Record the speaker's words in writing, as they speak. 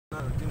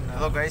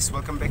Hello guys,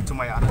 welcome back to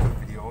my another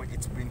video.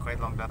 It's been quite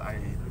long that I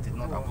did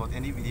not upload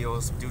any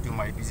videos due to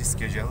my busy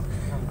schedule.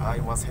 I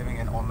was having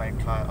an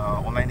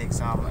online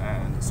exam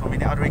and so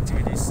many other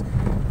activities.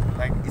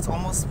 Like it's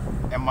almost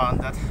a month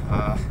that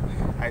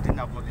I didn't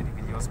upload any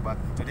videos, but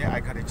today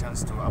I got a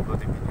chance to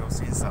upload a video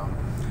since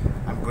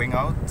I'm going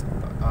out.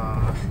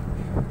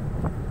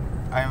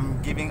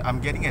 I'm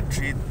getting a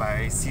treat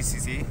by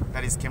CCC,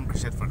 that is Camp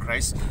Crusade for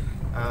Christ.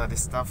 The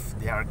staff,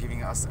 they are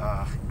giving us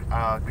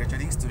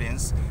graduating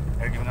students,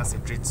 they're giving us a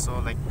treat. So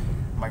like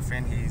my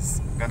friend, he's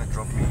gonna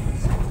drop me.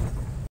 So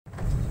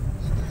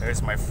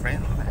here's my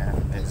friend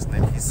and his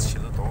name is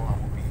Shiluto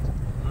Amubi.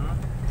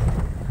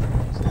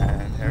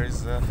 And here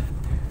is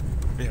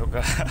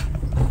Bihoga.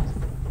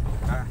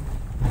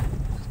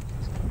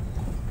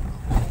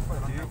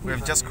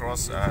 We've just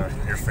crossed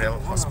Referral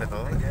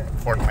Hospital,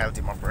 4th Mile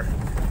Dimapur,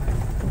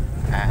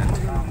 and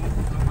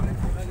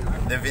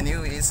the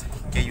venue is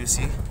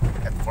K.U.C.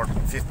 at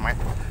 5th Mile.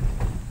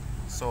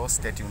 So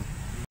stay tuned.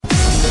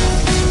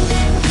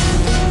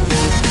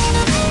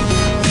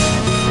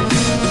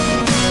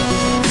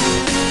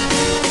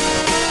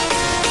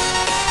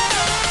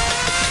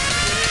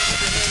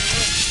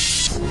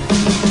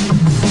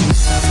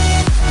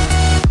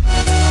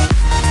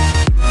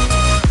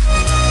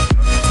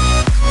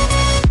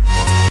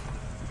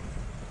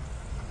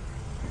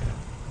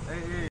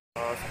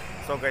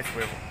 So guys,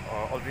 we've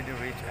already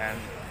reached, and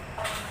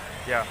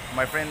yeah,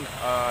 my friend,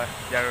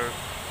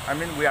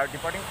 we are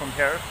departing from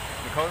here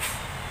because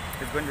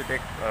he's going to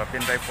take a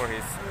pin drive for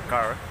his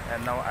car,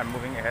 and now I'm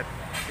moving ahead.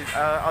 It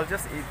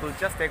will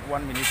just take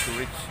 1 minute to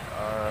reach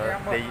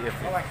the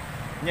airfield.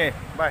 Yeah,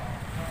 bye.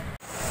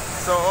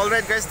 So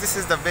alright guys, this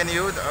is the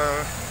venue,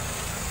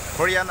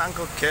 Korean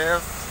Uncle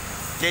Cave.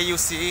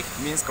 K.U.C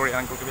means Korean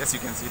Uncle Cave, as you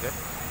can see there.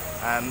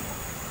 And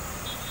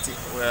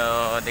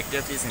the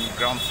cave is in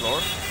ground floor.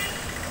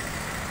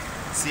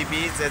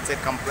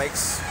 CBZZ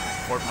Complex,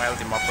 4th Mile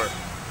Dimapur.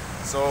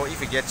 So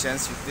if you get a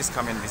chance, you please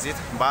come and visit.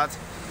 But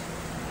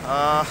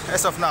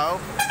as of now,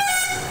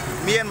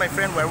 me and my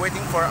friend were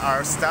waiting for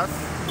our staff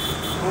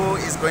who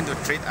is going to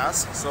treat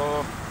us.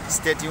 So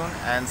stay tuned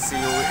and see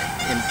you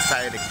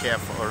inside the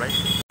cave, alright?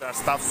 Our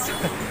staffs.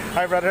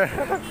 Hi brother.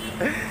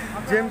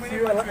 James,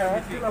 you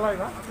still alive,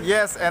 huh?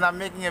 Yes, and I'm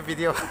making a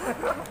video.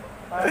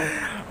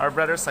 Our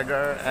brother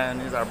Sagar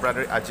and he's our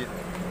brother Ajit.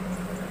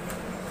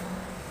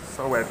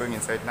 So we're going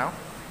inside now.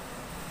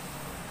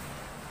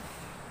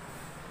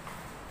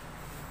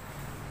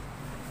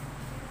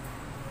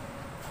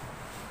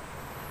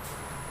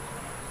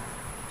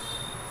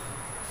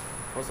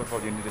 First of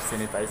all, you need to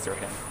sanitize your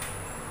hand.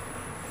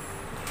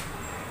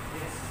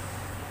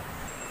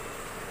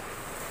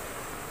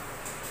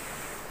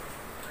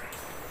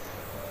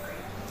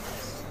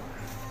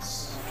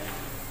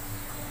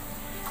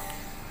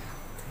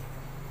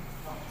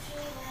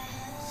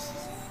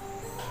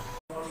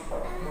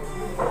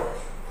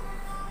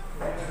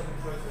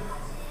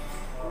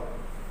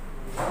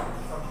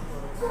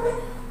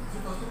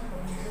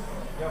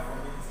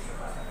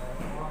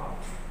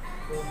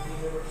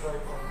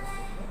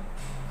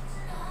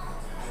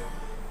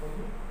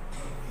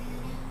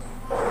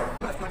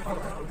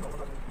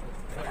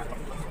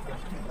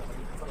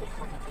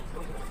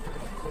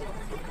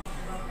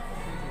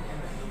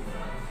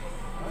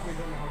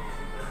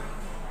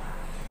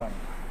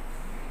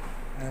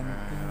 And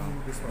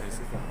this one is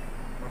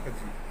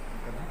Makaji.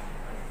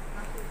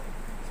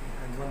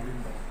 And one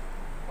window.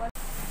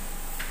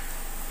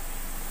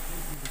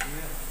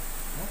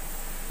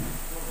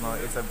 No,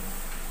 it's a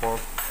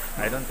pork.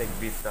 I don't take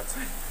beef, that's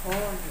why. Oh,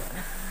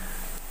 yeah.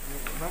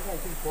 Now I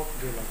think pork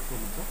they like so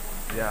much, huh?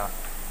 Yeah.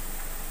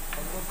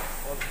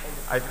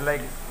 I feel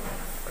like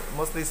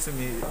mostly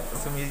Sumi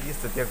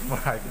used to take more.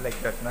 I feel like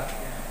that now.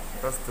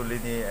 Because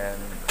Tulini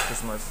and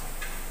Christmas.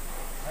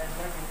 I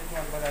like this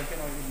one, but I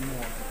cannot eat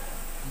more.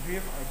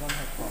 Beef, I don't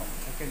have problem.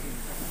 I can eat.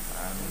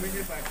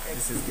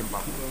 This is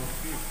kimbap.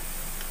 Beef.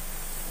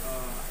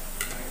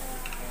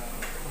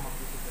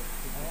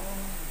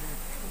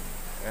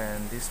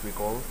 And this we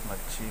call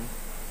machi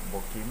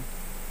bokim.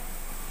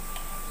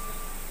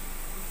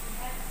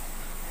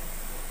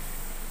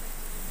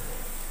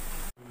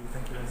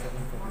 Thank you for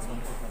this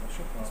wonderful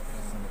fellowship.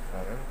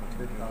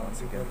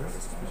 Once again for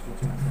this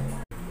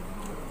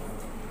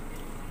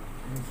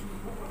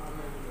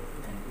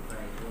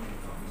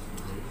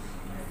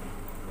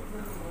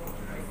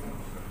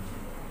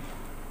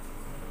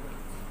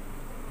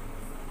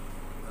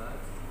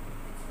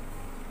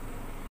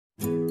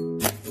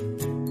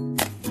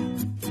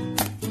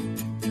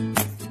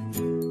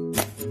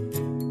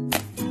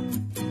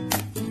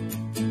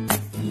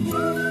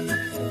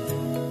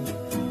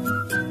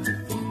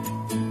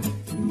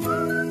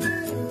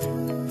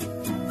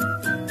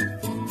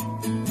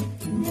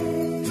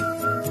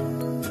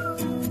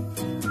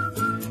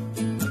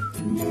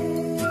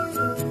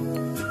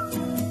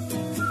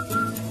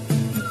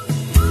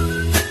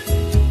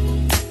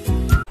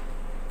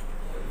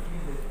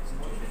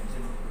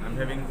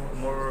having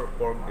more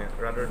pork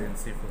rather than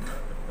seafood.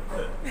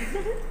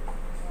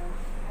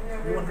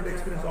 You wanted to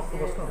experience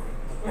octopus now?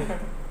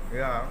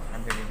 Yeah,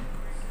 I'm heading.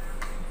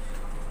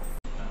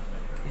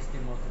 His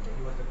team was today.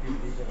 He was the team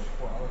leader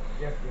for our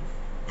their team.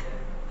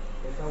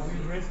 That's how we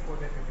race for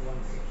the 21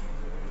 6.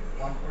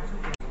 One person.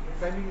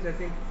 Timing is I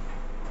think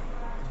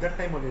that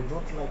time only,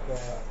 not like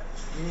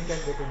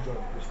anytime they can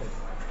join this time.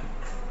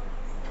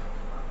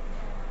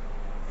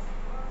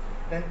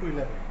 10 to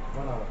 11,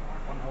 1 hour.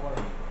 1 hour.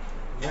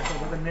 Yeah, so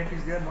whether net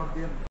is there, not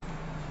there.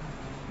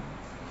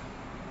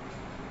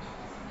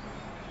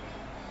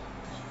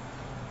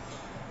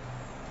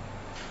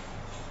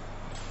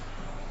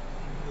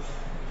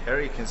 Here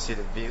you can see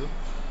the view.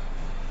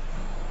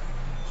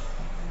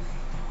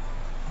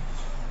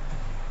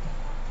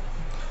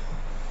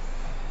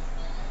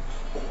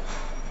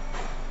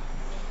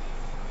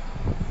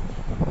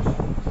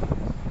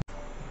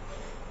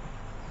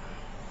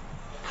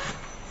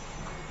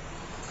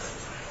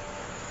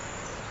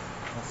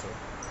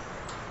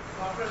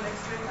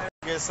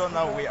 Okay, so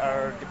now we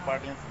are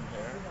departing from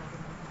here.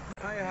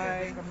 Hi,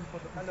 hi.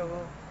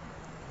 Hello.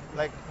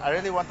 Like, I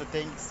really want to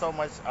thank so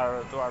much to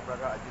our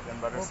brother Ajit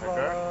and brother No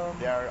Sagar. problem.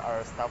 They are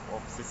our staff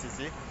of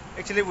CCC.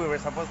 Actually, we were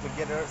supposed to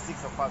gather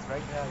 6 of us,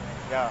 right?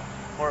 Yeah,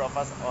 4 of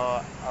us,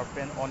 our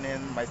friend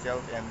Onin,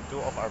 myself, and 2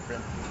 of our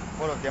friends.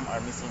 4 of them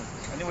are missing.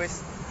 Anyways,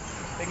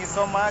 thank you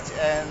so much,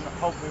 and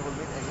hope we will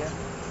meet again.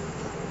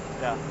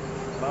 Yeah,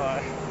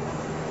 bye.